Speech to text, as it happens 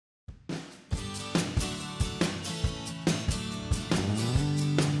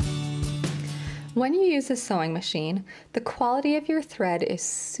When you use a sewing machine, the quality of your thread is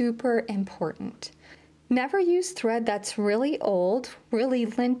super important. Never use thread that's really old, really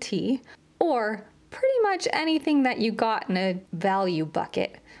linty, or pretty much anything that you got in a value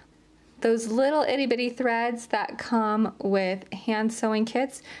bucket. Those little itty bitty threads that come with hand sewing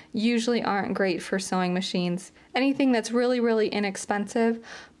kits usually aren't great for sewing machines. Anything that's really inexpensive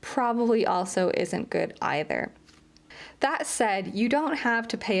probably also isn't good either. That said, you don't have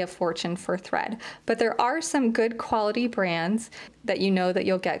to pay a fortune for thread, but there are some good quality brands that you know that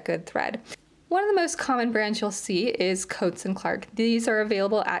you'll get good thread. One of the most common brands you'll see is Coats & Clark. These are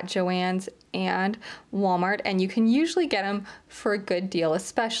available at Joann's and Walmart, and you can usually get them for a good deal,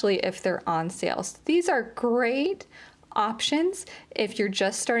 especially if they're on sale. So these are great options if you're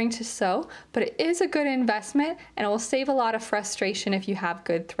just starting to sew, but it is a good investment and it will save a lot of frustration if you have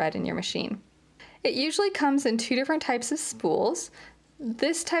good thread in your machine. It usually comes in two different types of spools.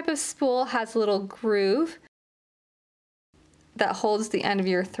 This type of spool has a little groove that holds the end of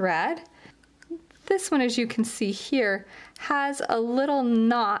your thread. This one, as you can see here, has a little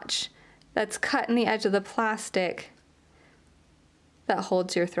notch that's cut in the edge of the plastic that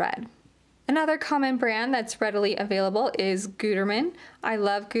holds your thread. Another common brand that's readily available is Gutermann. I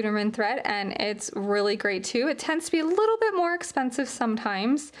love Gutermann thread and it's really great too. It tends to be a little bit more expensive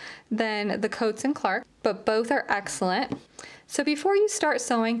sometimes than the Coats & Clark, but both are excellent. So before you start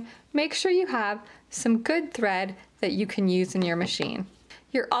sewing, make sure you have some good thread that you can use in your machine.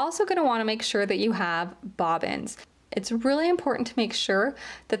 You're also going to want to make sure that you have bobbins. It's really important to make sure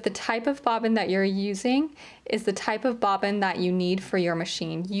that the type of bobbin that you're using is the type of bobbin that you need for your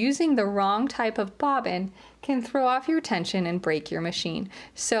machine. Using the wrong type of bobbin can throw off your tension and break your machine.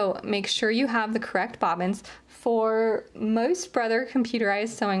 So make sure you have the correct bobbins. For most Brother computerized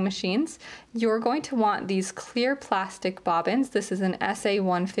sewing machines, you're going to want these clear plastic bobbins. This is an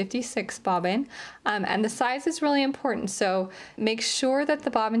SA156 bobbin, and the size is really important. So make sure that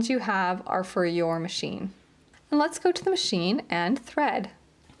the bobbins you have are for your machine. And let's go to the machine and thread.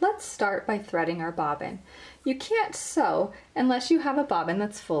 Let's start by threading our bobbin. You can't sew unless you have a bobbin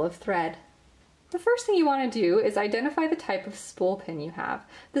that's full of thread. The first thing you want to do is identify the type of spool pin you have.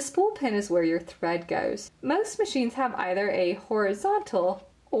 The spool pin is where your thread goes. Most machines have either a horizontal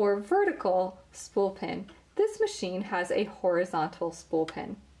or vertical spool pin. This machine has a horizontal spool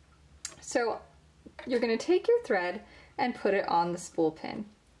pin. So you're going to take your thread and put it on the spool pin.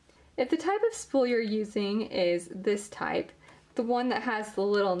 If the type of spool you're using is this type, the one that has the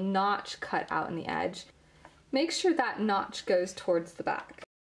little notch cut out in the edge, make sure that notch goes towards the back.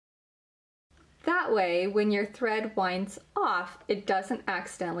 That way, when your thread winds off, it doesn't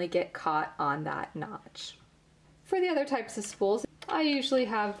accidentally get caught on that notch. For the other types of spools, I usually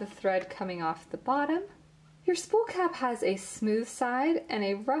have the thread coming off the bottom. Your spool cap has a smooth side and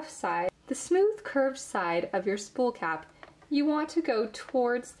a rough side. The smooth curved side of your spool cap you want to go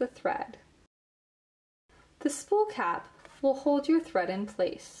towards the thread. The spool cap will hold your thread in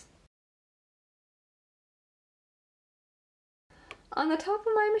place. On the top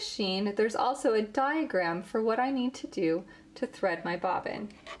of my machine, there's also a diagram for what I need to do to thread my bobbin.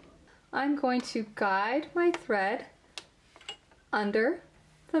 I'm going to guide my thread under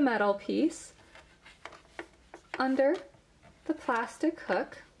the metal piece, under the plastic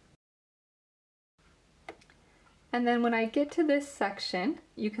hook, and then when I get to this section,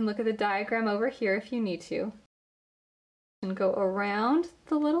 you can look at the diagram over here if you need to, and go around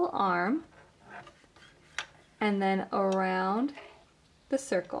the little arm and then around the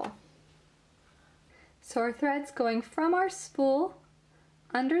circle. So our thread's going from our spool,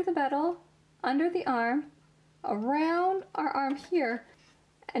 under the metal, under the arm, around our arm here,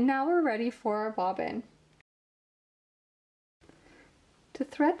 and now we're ready for our bobbin. To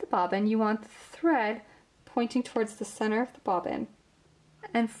thread the bobbin, you want the thread pointing towards the center of the bobbin.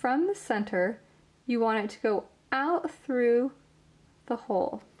 And from the center, you want it to go out through the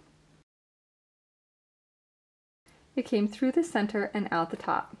hole. It came through the center and out the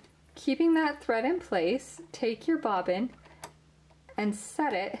top. Keeping that thread in place, take your bobbin and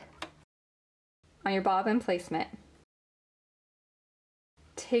set it on your bobbin placement.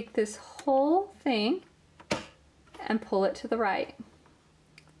 Take this whole thing and pull it to the right.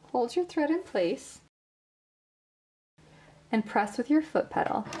 Hold your thread in place and press with your foot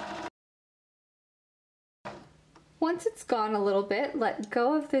pedal. Once it's gone a little bit, let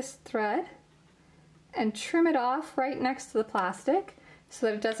go of this thread and trim it off right next to the plastic so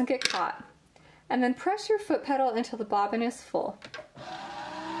that it doesn't get caught. And then press your foot pedal until the bobbin is full.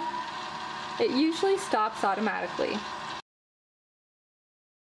 It usually stops automatically.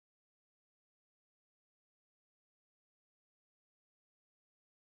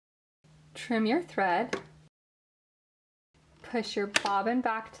 Trim your thread, push your bobbin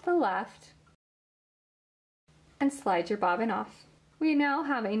back to the left, and slide your bobbin off. We now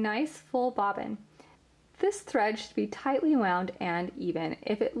have a nice full bobbin. This thread should be tightly wound and even.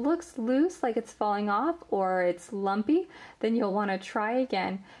 If it looks loose, like it's falling off or it's lumpy, then you'll want to try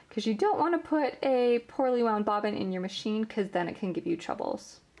again, because you don't want to put a poorly wound bobbin in your machine, because then it can give you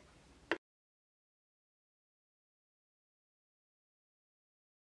troubles.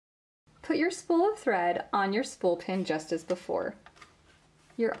 Put your spool of thread on your spool pin just as before.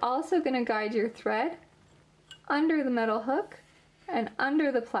 You're also going to guide your thread under the metal hook and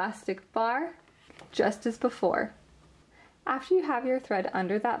under the plastic bar just as before. After you have your thread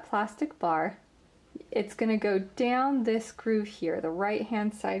under that plastic bar, it's going to go down this groove here, the right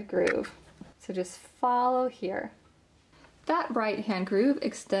hand side groove. So just follow here. That right hand groove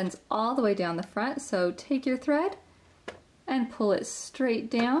extends all the way down the front, so take your thread and pull it straight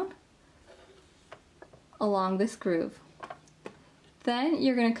down along this groove. Then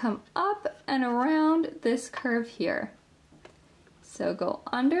you're going to come up and around this curve here. So go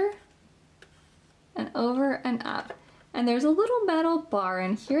under and over and up. And there's a little metal bar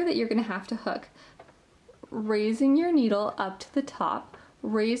in here that you're going to have to hook. Raising your needle up to the top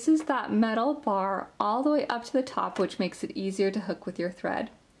raises that metal bar all the way up to the top, which makes it easier to hook with your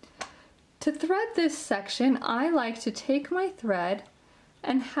thread. To thread this section, I like to take my thread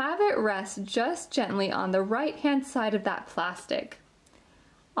and have it rest just gently on the right hand side of that plastic.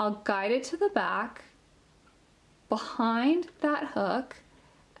 I'll guide it to the back, behind that hook,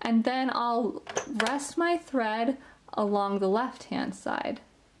 and then I'll rest my thread along the left hand side.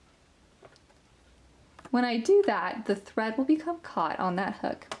 When I do that, the thread will become caught on that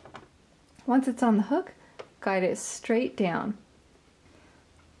hook. Once it's on the hook, guide it straight down.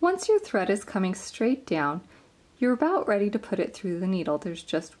 Once your thread is coming straight down, you're about ready to put it through the needle. There's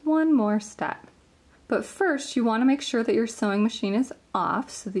just one more step. But first, you want to make sure that your sewing machine is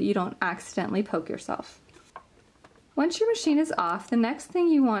off so that you don't accidentally poke yourself. Once your machine is off, the next thing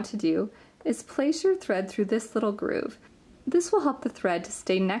you want to do is place your thread through this little groove. This will help the thread to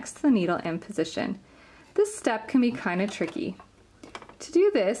stay next to the needle in position. This step can be kind of tricky. To do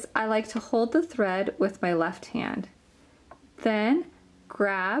this, I like to hold the thread with my left hand, then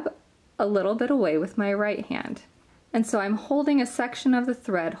grab a little bit away with my right hand. And so I'm holding a section of the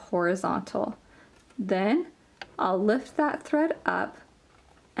thread horizontal. Then I'll lift that thread up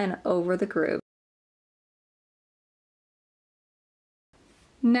and over the groove.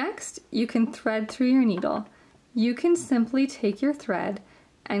 Next, you can thread through your needle. You can simply take your thread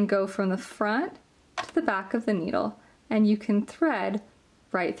and go from the front to the back of the needle, and you can thread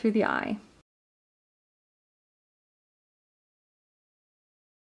right through the eye.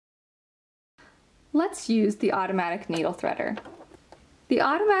 Let's use the automatic needle threader. The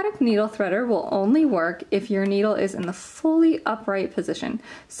automatic needle threader will only work if your needle is in the fully upright position,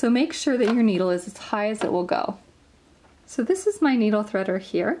 so make sure that your needle is as high as it will go. So this is my needle threader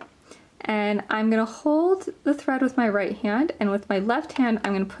here, and I'm going to hold the thread with my right hand, and with my left hand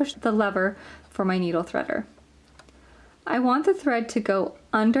I'm going to push the lever for my needle threader. I want the thread to go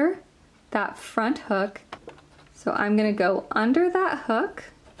under that front hook, so I'm going to go under that hook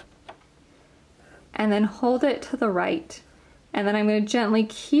and then hold it to the right. And then I'm going to gently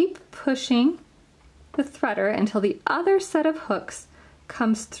keep pushing the threader until the other set of hooks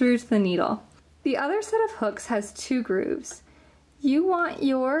comes through to the needle. The other set of hooks has two grooves. You want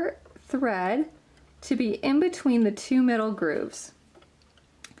your thread to be in between the two middle grooves.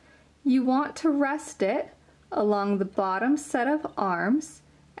 You want to rest it along the bottom set of arms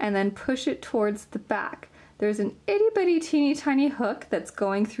and then push it towards the back. There's an itty bitty teeny tiny hook that's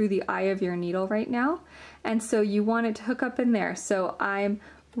going through the eye of your needle right now, and so you want it to hook up in there. So I'm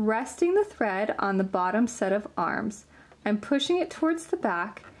resting the thread on the bottom set of arms. I'm pushing it towards the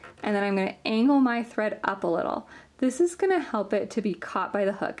back, and then I'm going to angle my thread up a little. This is going to help it to be caught by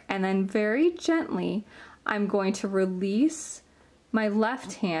the hook, and then very gently I'm going to release my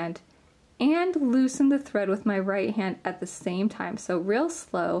left hand and loosen the thread with my right hand at the same time. So real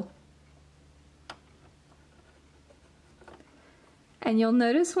slow. And you'll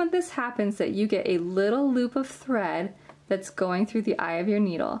notice when this happens that you get a little loop of thread that's going through the eye of your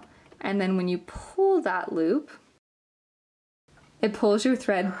needle. And then when you pull that loop, it pulls your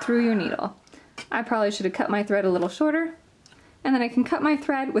thread through your needle. I probably should have cut my thread a little shorter, and then I can cut my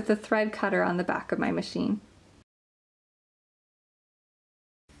thread with the thread cutter on the back of my machine.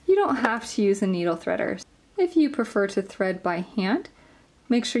 You don't have to use a needle threader. If you prefer to thread by hand,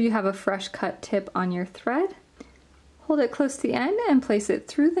 make sure you have a fresh cut tip on your thread. Hold it close to the end and place it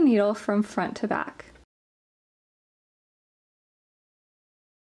through the needle from front to back.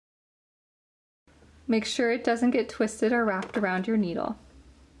 Make sure it doesn't get twisted or wrapped around your needle.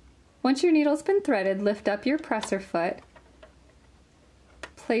 Once your needle's been threaded, lift up your presser foot,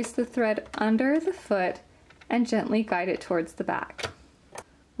 place the thread under the foot, and gently guide it towards the back.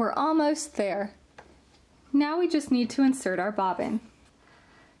 We're almost there. Now we just need to insert our bobbin.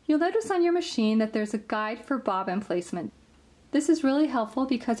 You'll notice on your machine that there's a guide for bobbin placement. This is really helpful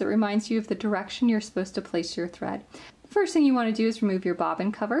because it reminds you of the direction you're supposed to place your thread. The first thing you want to do is remove your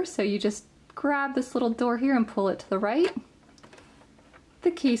bobbin cover, so you just grab this little door here and pull it to the right.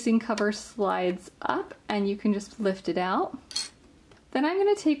 The casing cover slides up and you can just lift it out. Then I'm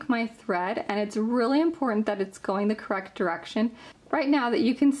going to take my thread, and it's really important that it's going the correct direction. Right now that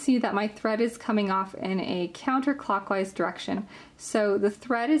you can see that my thread is coming off in a counterclockwise direction. So the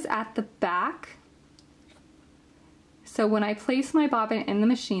thread is at the back. So when I place my bobbin in the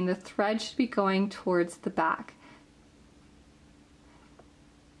machine, the thread should be going towards the back.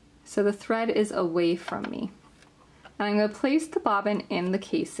 So the thread is away from me. And I'm going to place the bobbin in the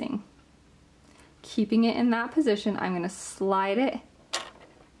casing. Keeping it in that position, I'm going to slide it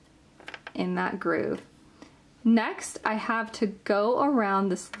in that groove. Next, I have to go around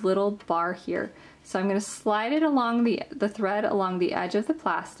this little bar here. So I'm going to slide it along the thread along the edge of the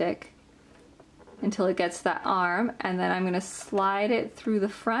plastic until it gets to that arm, and then I'm going to slide it through the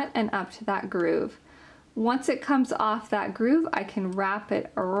front and up to that groove. Once it comes off that groove, I can wrap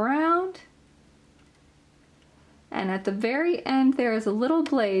it around. And at the very end there is a little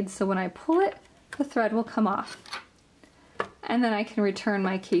blade, so when I pull it, the thread will come off. And then I can return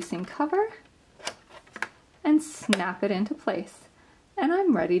my casing cover and snap it into place. And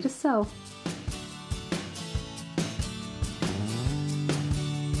I'm ready to sew.